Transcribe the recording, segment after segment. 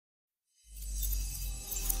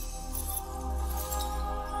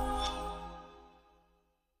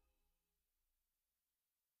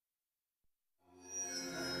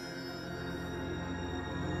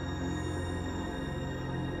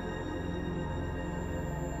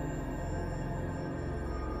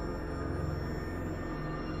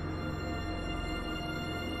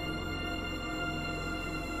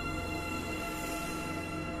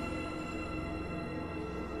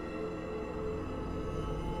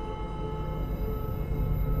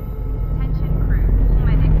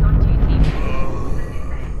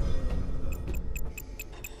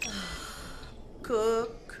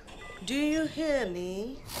hear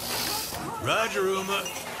me? Roger, Uma.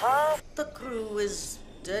 Half the crew is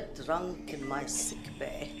dead drunk in my sick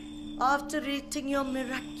bay after eating your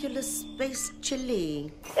miraculous space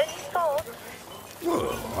chili. Any thoughts?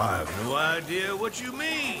 Well, I have no idea what you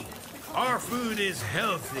mean. Our food is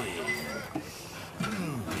healthy.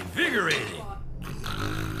 Invigorating.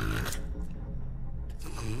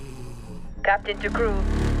 Captain to crew.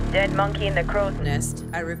 Dead monkey in the crow's nest.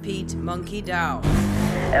 I repeat, monkey down.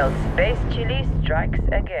 El space chili strikes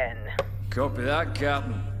again. Copy that,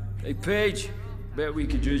 Captain. Hey, Paige. Bet we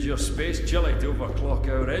could use your space chili to overclock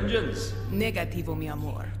our engines. Negativo, mi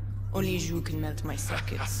amor. Only you can melt my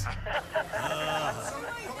sockets.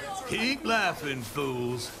 Keep laughing,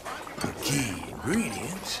 fools. The key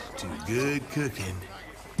ingredient to good cooking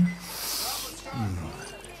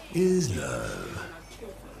is love.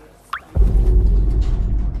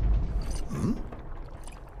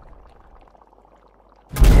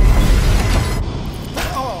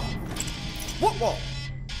 What?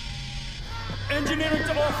 Engineering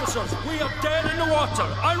to officers, we are dead in the water.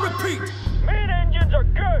 I repeat. Main engines are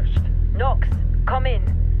cursed. Nox, come in.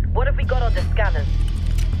 What have we got on the scanners?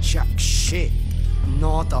 Jack shit.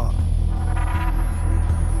 Nada.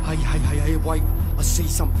 Hey, wait. I see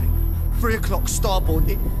something. 3 o'clock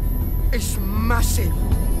starboard. It's massive.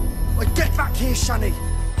 Get back here, Shani.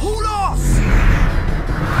 Pull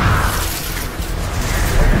off!